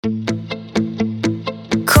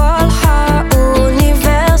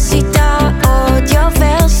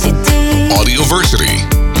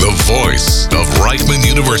voice of Reichman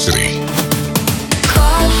University.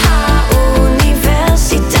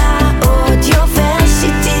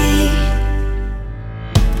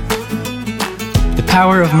 The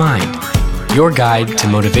Power of Mind, your guide to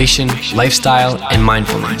motivation, lifestyle, and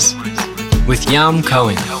mindfulness. With Yam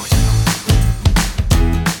Cohen.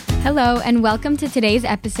 Hello, and welcome to today's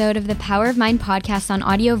episode of the Power of Mind podcast on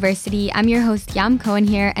Audioversity. I'm your host, Yam Cohen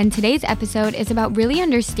here, and today's episode is about really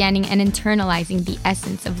understanding and internalizing the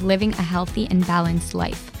essence of living a healthy and balanced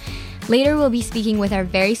life. Later, we'll be speaking with our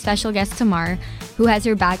very special guest, Tamar, who has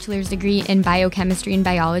her bachelor's degree in biochemistry and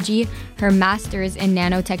biology, her master's in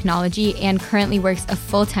nanotechnology, and currently works a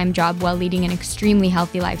full-time job while leading an extremely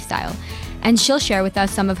healthy lifestyle. And she'll share with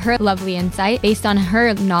us some of her lovely insight based on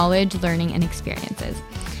her knowledge, learning, and experiences.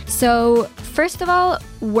 So, first of all,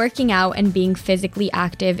 working out and being physically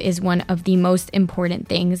active is one of the most important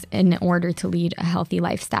things in order to lead a healthy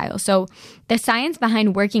lifestyle. So, the science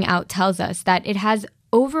behind working out tells us that it has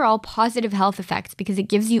overall positive health effects because it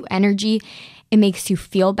gives you energy, it makes you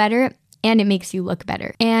feel better, and it makes you look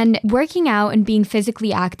better. And working out and being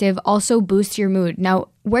physically active also boosts your mood. Now,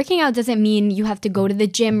 working out doesn't mean you have to go to the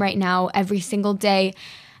gym right now every single day.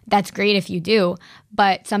 That's great if you do,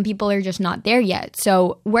 but some people are just not there yet.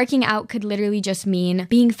 So working out could literally just mean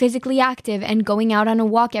being physically active and going out on a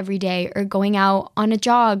walk every day, or going out on a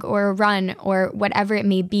jog or a run, or whatever it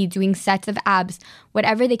may be, doing sets of abs.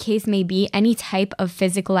 Whatever the case may be, any type of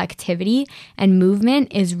physical activity and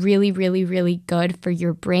movement is really, really, really good for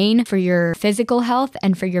your brain, for your physical health,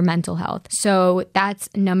 and for your mental health. So that's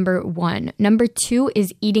number one. Number two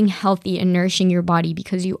is eating healthy and nourishing your body,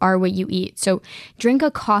 because you are what you eat. So drink a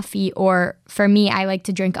coffee, or for me, I like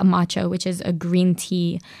to drink a matcha, which is a green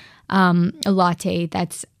tea a latte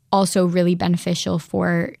that's also really beneficial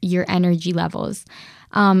for your energy levels.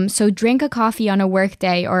 So drink a coffee on a work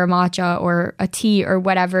day, or a matcha, or a tea, or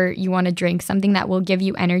whatever you want to drink, something that will give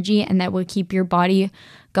you energy and that will keep your body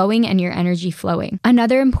going and your energy flowing.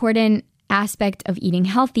 Another important aspect of eating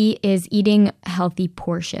healthy is eating healthy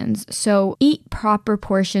portions. So eat proper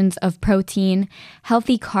portions of protein,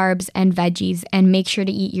 healthy carbs, and veggies, and make sure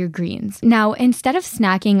to eat your greens. Now, instead of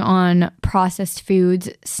snacking on processed foods,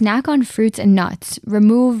 snack on fruits and nuts.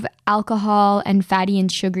 Remove alcohol and fatty and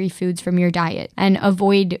sugary foods from your diet, and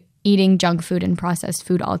avoid eating junk food and processed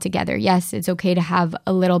food altogether. Yes, it's okay to have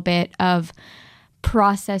a little bit of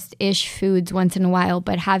processed-ish foods once in a while,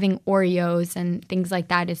 but having Oreos and things like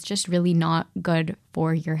that is just really not good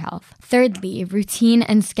for your health. Thirdly, routine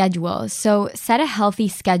and schedule. So set a healthy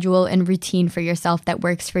schedule and routine for yourself that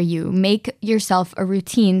works for you. Make yourself a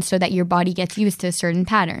routine so that your body gets used to a certain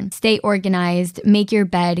pattern. Stay organized, make your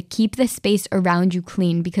bed, keep the space around you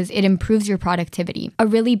clean, because it improves your productivity. A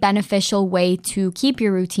really beneficial way to keep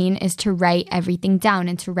your routine is to write everything down,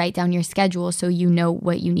 and to write down your schedule so you know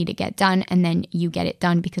what you need to get done, and then you get it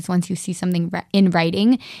done, because once you see something in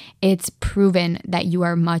writing, it's proven that you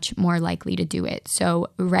are much more likely to do it. So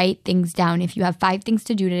write things down. If you have 5 things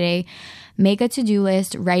to do today, make a to-do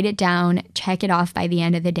list, write it down, check it off by the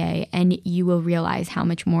end of the day, and you will realize how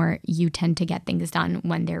much more you tend to get things done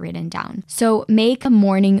when they're written down. So make a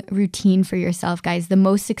morning routine for yourself, guys. The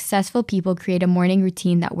most successful people create a morning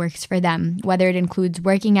routine that works for them, whether it includes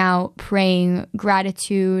working out, praying,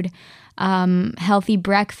 gratitude, healthy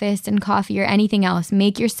breakfast and coffee, or anything else.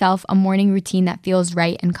 Make yourself a morning routine that feels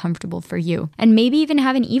right and comfortable for you. And maybe even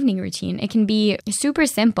have an evening routine. It can be super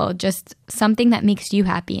simple, just something that makes you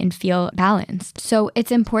happy and feel balanced. So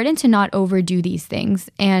it's important to not overdo these things,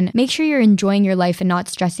 and make sure you're enjoying your life and not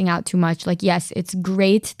stressing out too much. Like, yes, it's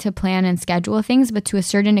great to plan and schedule things, but to a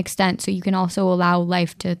certain extent, so you can also allow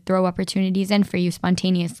life to throw opportunities in for you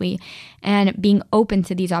spontaneously. And being open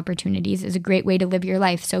to these opportunities is a great way to live your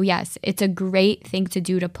life. So yes, it's a great thing to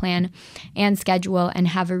do, to plan and schedule and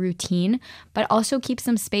have a routine, but also keep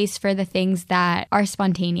some space for the things that are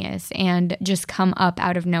spontaneous and just come up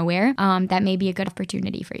out of nowhere. That may be a good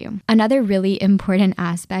opportunity for you. Another really important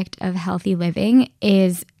aspect of healthy living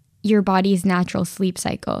is your body's natural sleep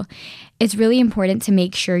cycle. It's really important to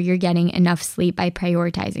make sure you're getting enough sleep by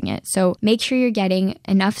prioritizing it. So make sure you're getting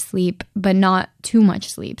enough sleep, but not too much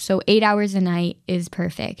sleep. So 8 hours a night is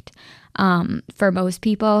perfect. For most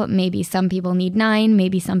people, maybe some people need 9,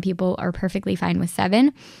 maybe some people are perfectly fine with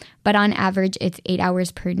 7, but on average, it's 8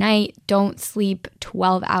 hours per night. Don't sleep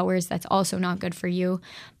 12 hours. That's also not good for you,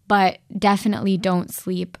 but definitely don't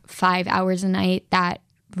sleep 5 hours a night. That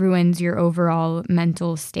ruins your overall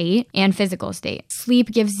mental state and physical state.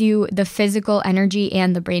 Sleep gives you the physical energy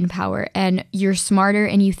and the brain power, and you're smarter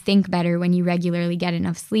and you think better when you regularly get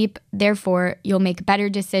enough sleep. Therefore, you'll make better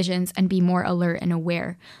decisions and be more alert and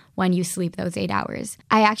aware when you sleep those 8 hours.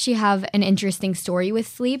 I actually have an interesting story with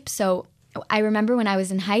sleep. So I remember when I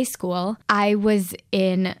was in high school, I was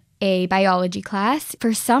in a biology class.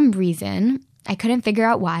 For some reason, I couldn't figure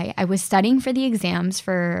out why. I was studying for the exams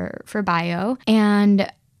for bio,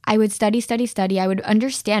 and I would study. I would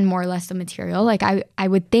understand more or less the material. Like I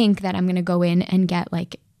would think that I'm going to go in and get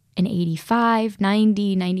like an 85,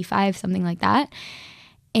 90, 95, something like that.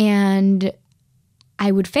 And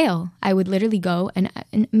I would fail. I would literally go and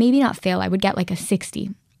maybe not fail. I would get like a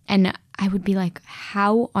 60. And I would be like,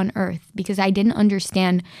 how on earth? Because I didn't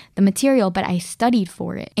understand the material, but I studied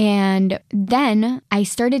for it. And then I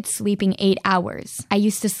started sleeping 8 hours. I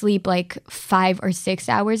used to sleep like 5 or 6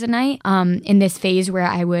 hours a night in this phase where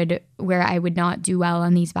I would not do well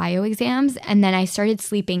on these bio exams. And then I started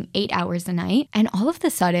sleeping 8 hours a night. And all of a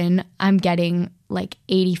sudden, I'm getting like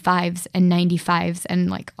 85s and 95s and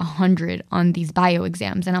like 100 on these bio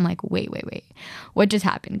exams. And I'm like, wait. What just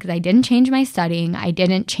happened? Because I didn't change my studying. I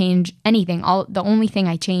didn't change anything. The only thing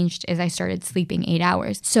I changed is I started sleeping 8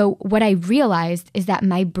 hours. So what I realized is that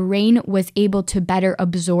my brain was able to better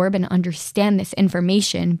absorb and understand this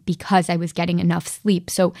information because I was getting enough sleep.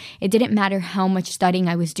 So it didn't matter how much studying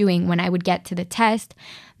I was doing. When I would get to the test,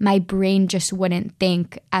 my brain just wouldn't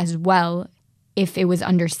think as well if it was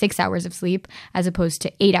under 6 hours of sleep as opposed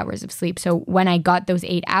to 8 hours of sleep. So when I got those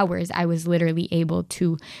 8 hours, I was literally able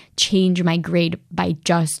to change my grade by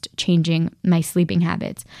just changing my sleeping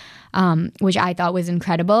habits, which I thought was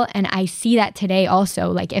incredible. And I see that today also.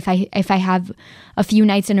 Like if I have a few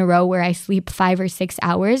nights in a row where I sleep 5 or 6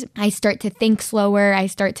 hours, I start to think slower. I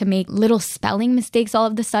start to make little spelling mistakes all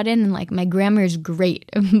of a sudden. And like my grammar is great,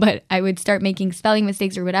 but I would start making spelling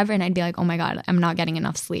mistakes or whatever. And I'd be like, oh my God, I'm not getting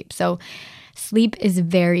enough sleep. So sleep is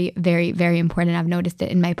very, very, very important. I've noticed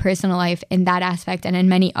it in my personal life in that aspect and in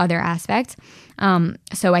many other aspects.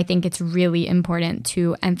 So I think it's really important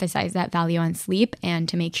to emphasize that value on sleep and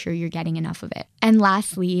to make sure you're getting enough of it. And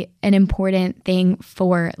lastly, an important thing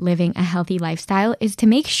for living a healthy lifestyle is to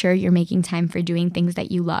make sure you're making time for doing things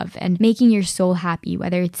that you love and making your soul happy,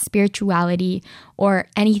 whether it's spirituality or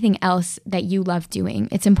anything else that you love doing.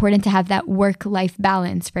 It's important to have that work-life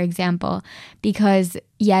balance, for example, because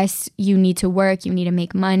yes, you need to work, you need to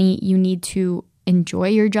make money, you need to enjoy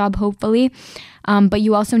your job, hopefully, but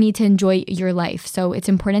you also need to enjoy your life. So it's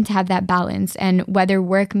important to have that balance. And whether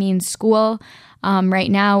work means school right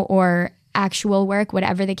now or actual work,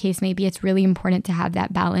 whatever the case may be, it's really important to have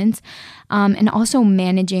that balance. And also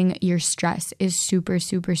managing your stress is super,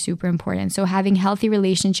 super, super important. So having healthy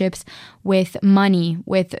relationships with money,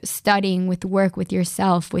 with studying, with work, with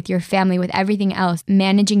yourself, with your family, with everything else,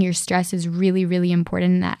 managing your stress is really, really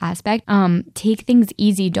important in that aspect. Take things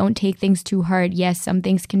easy. Don't take things too hard. Yes, some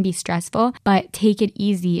things can be stressful, but take it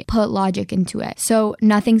easy. Put logic into it. So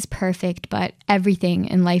nothing's perfect, but everything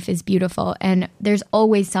in life is beautiful. And there's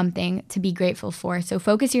always something to be grateful for. So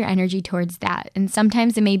focus your energy towards that. And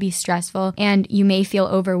sometimes it may be stressful and you may feel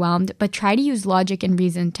overwhelmed, but try to use logic and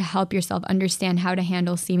reason to help yourself understand how to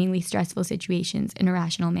handle seemingly stressful situations in a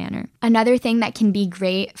rational manner. Another thing that can be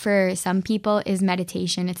great for some people is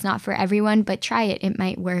meditation. It's not for everyone, but try it. It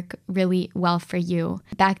might work really well for you.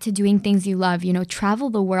 Back to doing things you love,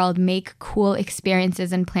 travel the world, make cool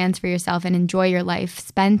experiences and plans for yourself and enjoy your life.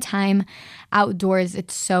 Spend time outdoors.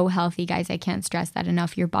 It's so healthy, guys. I can't stress that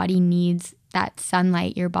enough. Your body needs that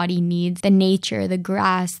sunlight. Your body needs the nature, the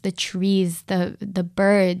grass, the trees, the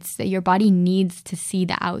birds. Your body needs to see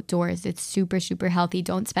the outdoors. It's super, super healthy.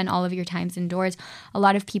 Don't spend all of your times indoors. A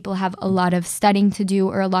lot of people have a lot of studying to do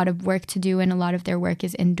or a lot of work to do, and a lot of their work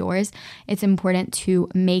is indoors. It's important to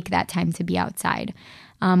make that time to be outside.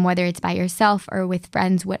 Whether it's by yourself or with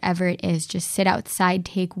friends, whatever it is, just sit outside,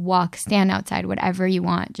 take walks, stand outside, whatever you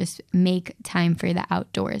want. Just make time for the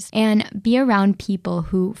outdoors and be around people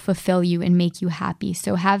who fulfill you and make you happy.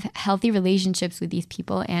 So have healthy relationships with these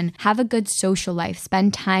people and have a good social life.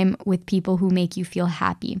 Spend time with people who make you feel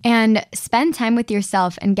happy and spend time with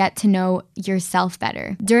yourself and get to know yourself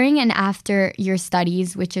better. During and after your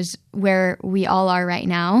studies, which is where we all are right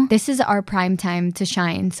now, this is our prime time to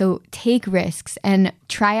shine. So take risks and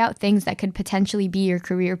try out things that could potentially be your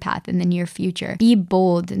career path in the near future. Be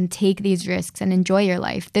bold and take these risks and enjoy your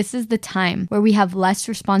life. This is the time where we have less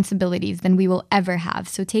responsibilities than we will ever have.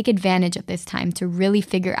 So take advantage of this time to really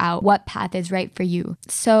figure out what path is right for you.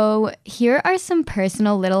 So here are some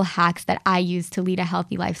personal little hacks that I use to lead a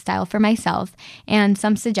healthy lifestyle for myself and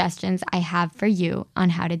some suggestions I have for you on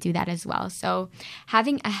how to do that as well. So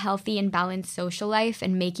having a healthy and balanced social life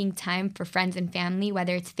and making time for friends and family,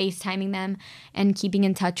 whether it's FaceTiming them and keeping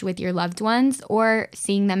in touch with your loved ones or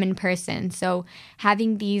seeing them in person. So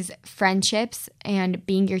having these friendships and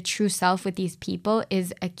being your true self with these people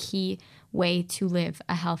is a key way to live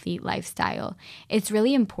a healthy lifestyle. It's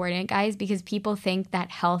really important, guys, because people think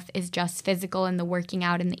that health is just physical and the working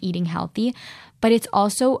out and the eating healthy, but it's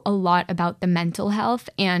also a lot about the mental health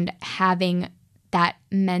and having that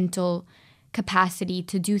mental capacity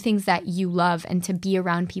to do things that you love and to be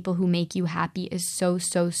around people who make you happy is so,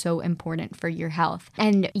 so, so important for your health.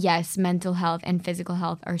 And yes, mental health and physical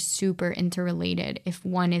health are super interrelated. If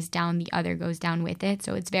one is down, the other goes down with it.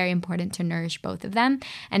 So it's very important to nourish both of them.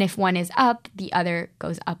 And if one is up, the other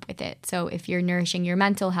goes up with it. So if you're nourishing your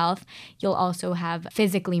mental health, you'll also have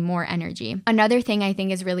physically more energy. Another thing I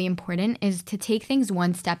think is really important is to take things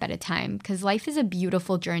one step at a time, because life is a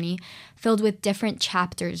beautiful journey filled with different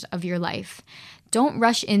chapters of your life. Don't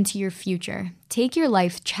rush into your future. Take your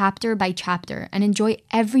life chapter by chapter and enjoy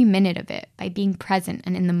every minute of it by being present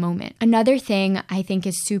and in the moment. Another thing I think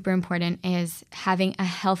is super important is having a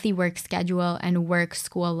healthy work schedule and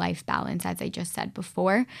work-school life balance, as I just said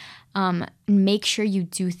before. Make sure you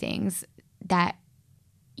do things that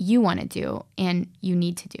you want to do and you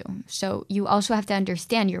need to do. So you also have to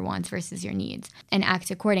understand your wants versus your needs and act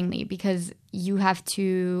accordingly, because you have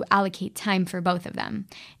to allocate time for both of them.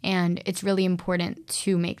 And it's really important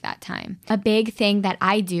to make that time. A big thing that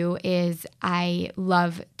I do is I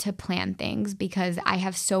love to plan things because I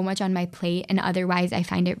have so much on my plate and otherwise I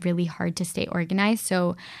find it really hard to stay organized.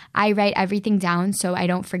 So I write everything down so I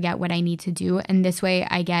don't forget what I need to do. And this way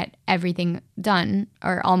I get everything done,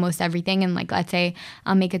 or almost everything. And like, let's say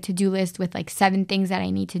I'll make a to-do list with like 7 things that I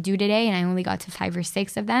need to do today and I only got to 5 or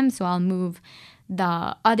 6 of them. So I'll move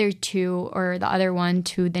the other 2 or the other one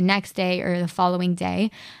to the next day or the following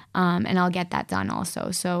day, and I'll get that done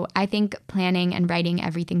also. So I think planning and writing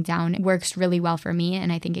everything down works really well for me,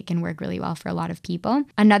 and I think it can work really well for a lot of people.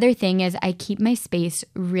 Another thing is I keep my space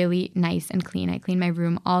really nice and clean. I clean my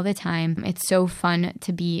room all the time. It's so fun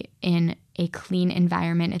to be in a clean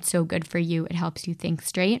environment. It's so good for you. It helps you think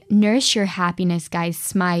straight. Nourish your happiness, guys.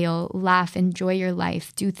 Smile, laugh, enjoy your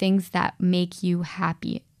life. Do things that make you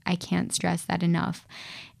happy. I can't stress that enough.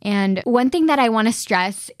 And one thing that I want to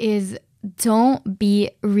stress is don't be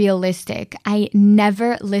realistic. I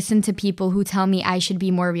never listen to people who tell me I should be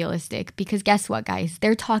more realistic, because guess what, guys?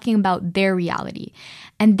 They're talking about their reality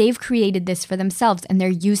and they've created this for themselves and they're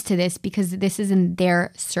used to this because this is in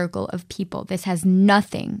their circle of people. This has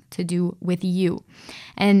nothing to do with you.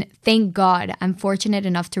 And thank God I'm fortunate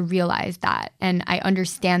enough to realize that, and I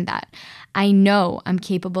understand that. I know I'm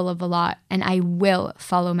capable of a lot and I will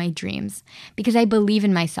follow my dreams because I believe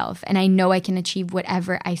in myself and I know I can achieve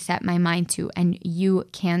whatever I set my mind to, and you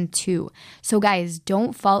can too. So guys,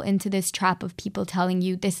 don't fall into this trap of people telling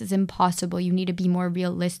you this is impossible, you need to be more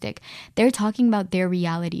realistic. They're talking about their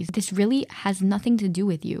realities. This really has nothing to do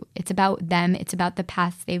with you. It's about them. It's about the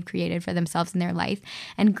paths they've created for themselves in their life.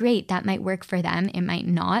 And great, that might work for them. It might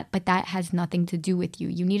not, but that has nothing to do with you.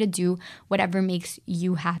 You need to do whatever makes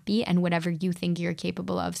you happy and whatever you think you're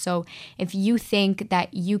capable of. So if you think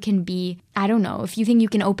that you can be, I don't know, if you think you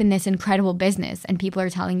can open this incredible business and people are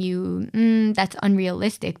telling you, that's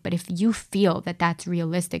unrealistic, but if you feel that that's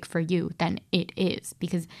realistic for you, then it is,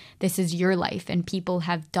 because this is your life and people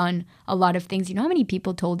have done a lot of things. You know how many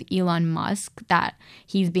people told Elon Musk that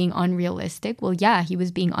he's being unrealistic? Well, yeah, he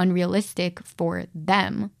was being unrealistic for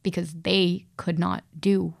them because they could not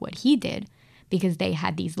do what he did, because they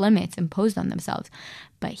had these limits imposed on themselves.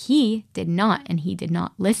 But he did not, and he did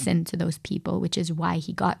not listen to those people, which is why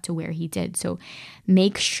he got to where he did. So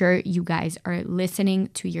make sure you guys are listening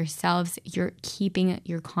to yourselves. You're keeping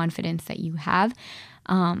your confidence that you have,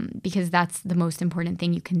 because that's the most important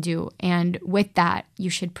thing you can do. And with that,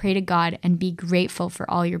 you should pray to God and be grateful for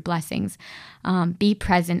all your blessings. Be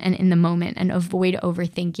present and in the moment, and avoid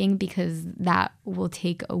overthinking, because that will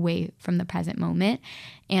take away from the present moment.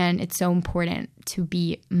 And it's so important to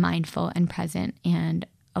be mindful and present and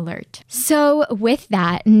alert. So with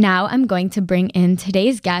that, now I'm going to bring in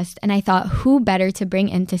today's guest, and I thought who better to bring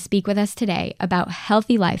in to speak with us today about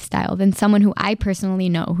healthy lifestyle than someone who I personally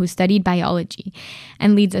know, who studied biology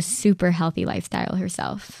and leads a super healthy lifestyle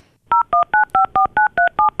herself.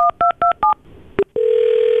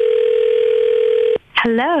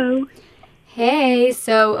 Hello. Hey,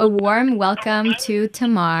 so a warm welcome to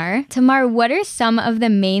Tamar. Tamar, what are some of the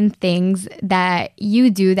main things that you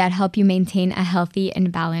do that help you maintain a healthy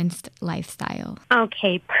and balanced lifestyle?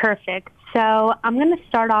 Okay, perfect. So I'm going to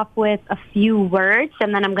start off with a few words,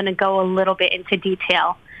 and then I'm going to go a little bit into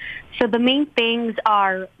detail. So the main things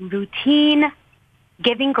are routine,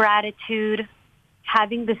 giving gratitude,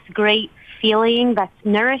 having this great feeling that's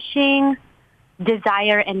nourishing,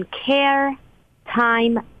 desire and care,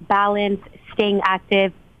 time, balance, staying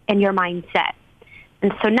active, and your mindset.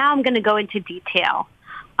 And so now I'm going to go into detail.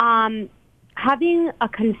 having a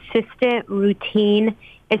consistent routine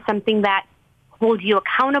is something that holds you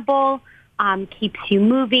accountable, keeps you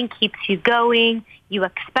moving, keeps you going. You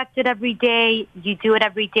expect it every day. You do it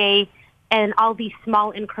every day. And all these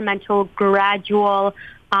small, incremental, gradual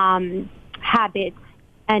habits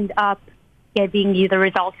end up giving you the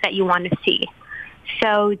results that you want to see.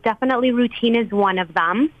 So definitely routine is one of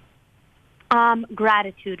them.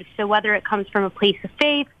 Gratitude. So whether it comes from a place of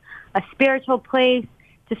faith, a spiritual place,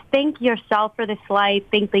 just thank yourself for this life,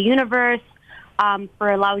 thank the universe for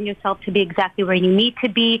allowing yourself to be exactly where you need to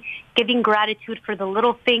be, giving gratitude for the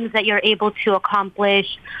little things that you're able to accomplish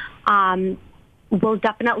will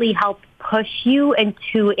definitely help push you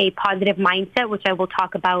into a positive mindset, which I will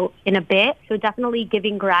talk about in a bit. So definitely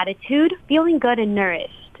giving gratitude, feeling good and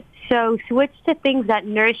nourished. So switch to things that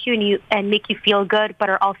nourish you and make you feel good, but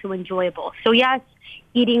are also enjoyable. So yes,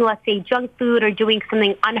 eating, let's say, junk food or doing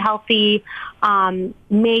something unhealthy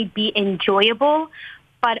may be enjoyable,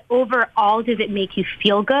 but overall, does it make you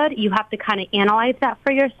feel good? You have to kind of analyze that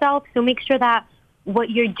for yourself. So make sure that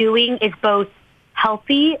what you're doing is both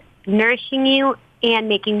healthy, nourishing you, and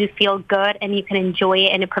making you feel good, and you can enjoy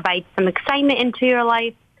it, and it provides some excitement into your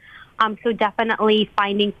life. So definitely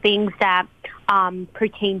finding things that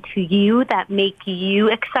pertain to you, that make you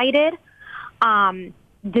excited.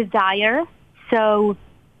 Desire. So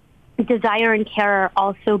desire and care are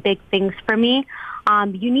also big things for me.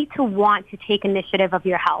 You need to want to take initiative of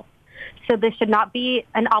your health. So this should not be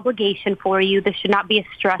an obligation for you. This should not be a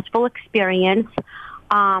stressful experience.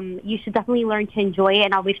 You should definitely learn to enjoy it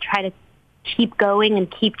and always try to keep going and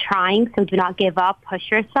keep trying. So do not give up. Push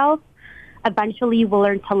yourself. Eventually, you will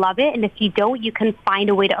learn to love it. And if you don't, you can find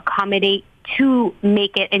a way to accommodate to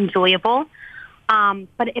make it enjoyable.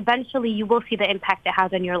 But eventually, you will see the impact it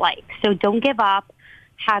has on your life. So don't give up.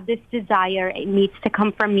 Have this desire. It needs to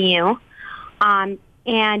come from you.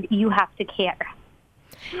 And you have to care.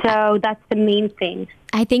 So that's the main thing.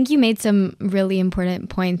 I think you made some really important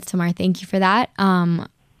points, Tamar. Thank you for that.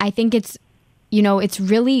 I think it's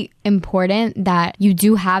really important that you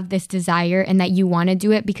do have this desire and that you want to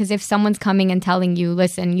do it, because if someone's coming and telling you,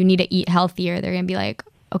 listen, you need to eat healthier, they're going to be like,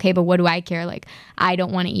 okay, but what do I care? Like, I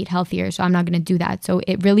don't want to eat healthier, so I'm not going to do that. So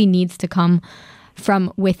it really needs to come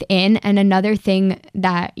from within. And another thing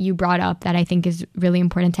that you brought up that I think is really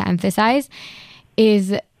important to emphasize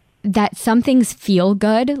is that some things feel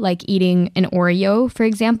good, like eating an Oreo, for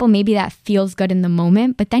example. Maybe that feels good in the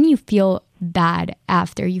moment, but then you feel bad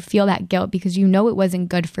after. You feel that guilt because you know it wasn't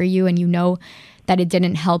good for you and you know that it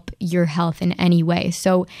didn't help your health in any way.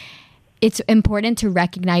 So it's important to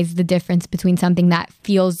recognize the difference between something that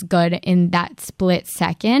feels good in that split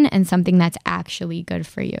second and something that's actually good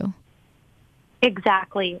for you.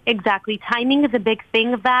 Exactly. Timing is a big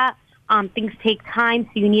thing of that. Things take time,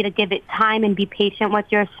 so you need to give it time and be patient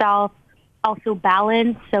with yourself. Also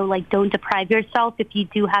balance, so like don't deprive yourself. If you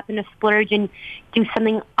do happen to splurge and do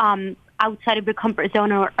something outside of your comfort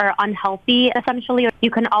zone or unhealthy, essentially,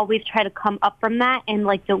 you can always try to come up from that and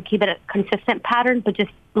like don't keep it a consistent pattern, but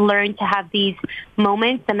just learn to have these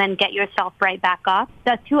moments and then get yourself right back up.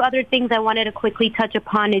 The two other things I wanted to quickly touch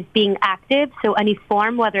upon is being active. So any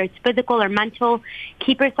form, whether it's physical or mental,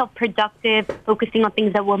 keep yourself productive, focusing on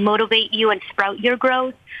things that will motivate you and sprout your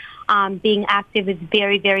growth. Being active is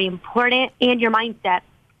very, very important, and your mindset.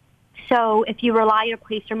 So if you rely or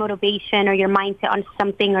place your motivation or your mindset on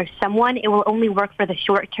something or someone, it will only work for the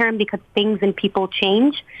short term because things and people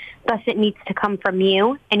change. Thus, it needs to come from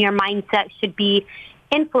you, and your mindset should be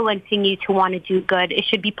influencing you to want to do good. It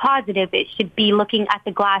should be positive. It should be looking at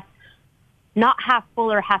the glass not half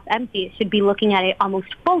full or half empty. It should be looking at it almost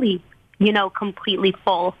fully, completely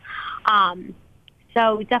full.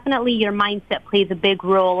 So definitely your mindset plays a big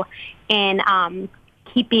role in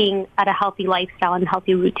keeping at a healthy lifestyle and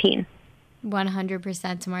healthy routine.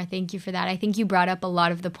 100%, Tamar. Thank you for that. I think you brought up a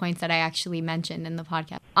lot of the points that I actually mentioned in the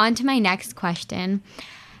podcast. On to my next question.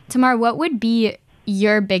 Tamar, what would be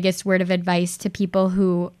your biggest word of advice to people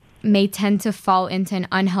who may tend to fall into an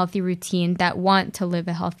unhealthy routine that want to live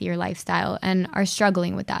a healthier lifestyle and are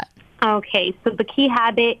struggling with that? Okay, so the key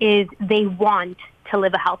habit is they want to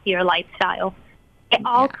live a healthier lifestyle. It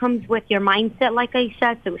all comes with your mindset, like I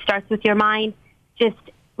said, so it starts with your mind. Just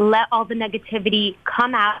let all the negativity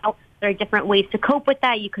come out. There are different ways to cope with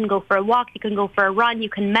that. You can go for a walk, you can go for a run, you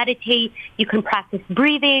can meditate, you can practice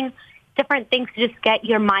breathing, different things to just get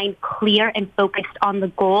your mind clear and focused on the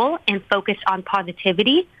goal and focused on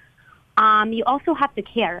positivity. You also have to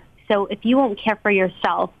care. So if you won't care for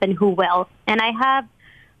yourself, then who will? And I have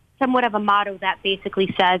somewhat of a motto that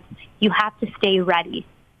basically says you have to stay ready.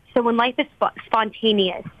 So when life is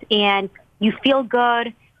spontaneous and you feel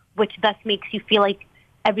good, which thus makes you feel like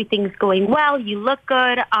everything's going well, you look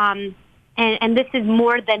good, and this is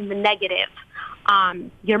more than the negative.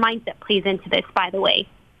 Your mindset plays into this, by the way.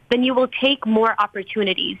 Then you will take more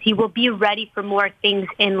opportunities. You will be ready for more things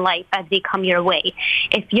in life as they come your way.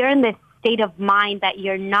 If you're in this state of mind that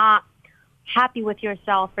you're not happy with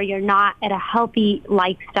yourself or you're not at a healthy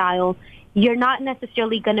lifestyle, you're not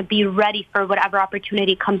necessarily going to be ready for whatever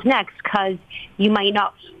opportunity comes next, because you might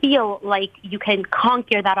not feel like you can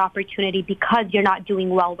conquer that opportunity because you're not doing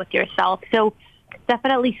well with yourself. So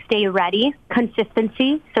definitely stay ready.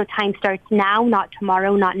 Consistency. So time starts now, not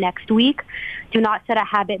tomorrow, not next week. Do not set a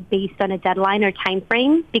habit based on a deadline or time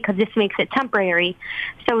frame, because this makes it temporary.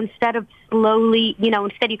 So instead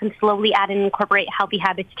you can slowly add and incorporate healthy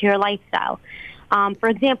habits to your lifestyle. For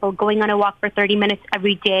example, going on a walk for 30 minutes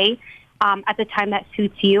every day at the time that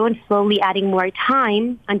suits you, and slowly adding more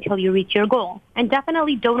time until you reach your goal. And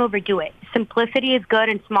definitely don't overdo it. Simplicity is good,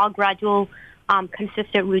 and small, gradual,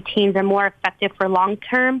 consistent routines are more effective for long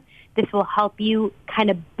term. This will help you kind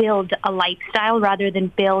of build a lifestyle rather than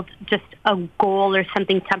build just a goal or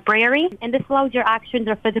something temporary. And this allows your actions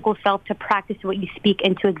or physical self to practice what you speak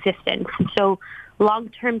into existence. So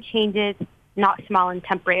long-term changes, not small and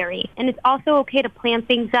temporary. And it's also okay to plan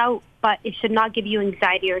things out, but it should not give you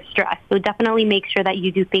anxiety or stress. So definitely make sure that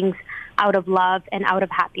you do things out of love and out of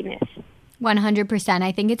happiness. 100%.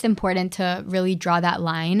 I think it's important to really draw that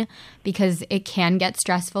line, because it can get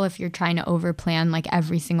stressful if you're trying to overplan like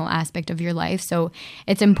every single aspect of your life. So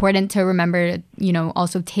it's important to remember to,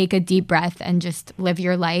 also take a deep breath and just live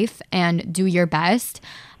your life and do your best,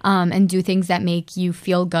 and do things that make you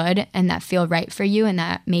feel good and that feel right for you and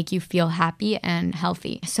that make you feel happy and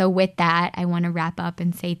healthy. So with that, I want to wrap up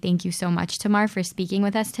and say thank you so much, Tamar, for speaking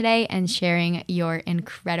with us today and sharing your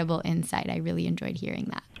incredible insight. I really enjoyed hearing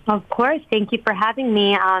that. Of course. Thank you for having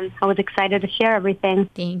me. I was excited to share everything.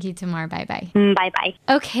 Thank you, Tamar. Bye-bye. Bye-bye.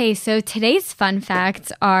 Okay, so today's fun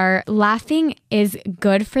facts are: laughing is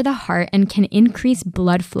good for the heart and can increase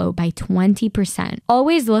blood flow by 20%.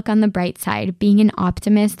 Always look on the bright side. Being an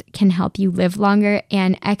optimist can help you live longer,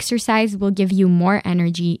 and exercise will give you more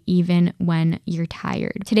energy even when you're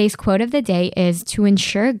tired. Today's quote of the day is: to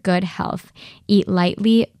ensure good health, eat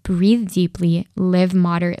lightly, breathe deeply, live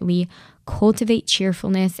moderately, cultivate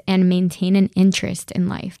cheerfulness, and maintain an interest in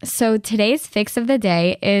life. So today's fix of the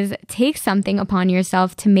day is: take something upon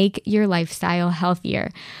yourself to make your lifestyle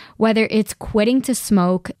healthier. Whether it's quitting to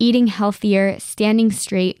smoke, eating healthier, standing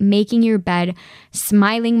straight, making your bed,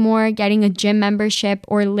 smiling more, getting a gym membership,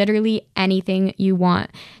 or literally anything you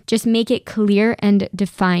want. Just make it clear and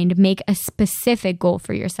defined. Make a specific goal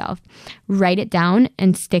for yourself. Write it down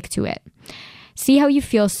and stick to it. See how you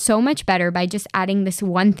feel so much better by just adding this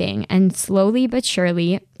one thing, and slowly but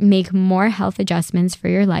surely make more health adjustments for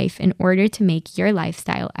your life in order to make your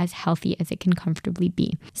lifestyle as healthy as it can comfortably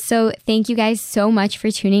be. So thank you guys so much for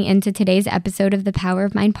tuning into today's episode of the Power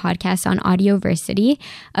of Mind podcast on Audioversity.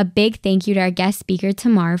 A big thank you to our guest speaker,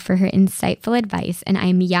 Tamar, for her insightful advice. And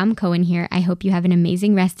I'm Yam Cohen here. I hope you have an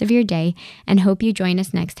amazing rest of your day, and hope you join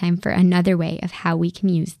us next time for another way of how we can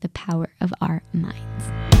use the power of our minds.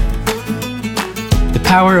 The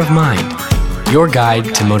Power of Mind, your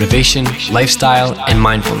guide to motivation, lifestyle, and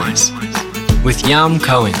mindfulness. With Yam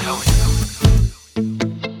Cohen.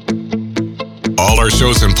 All our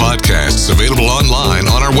shows and podcasts available online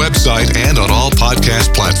on our website and on all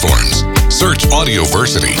podcast platforms. Search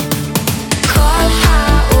Audioversity.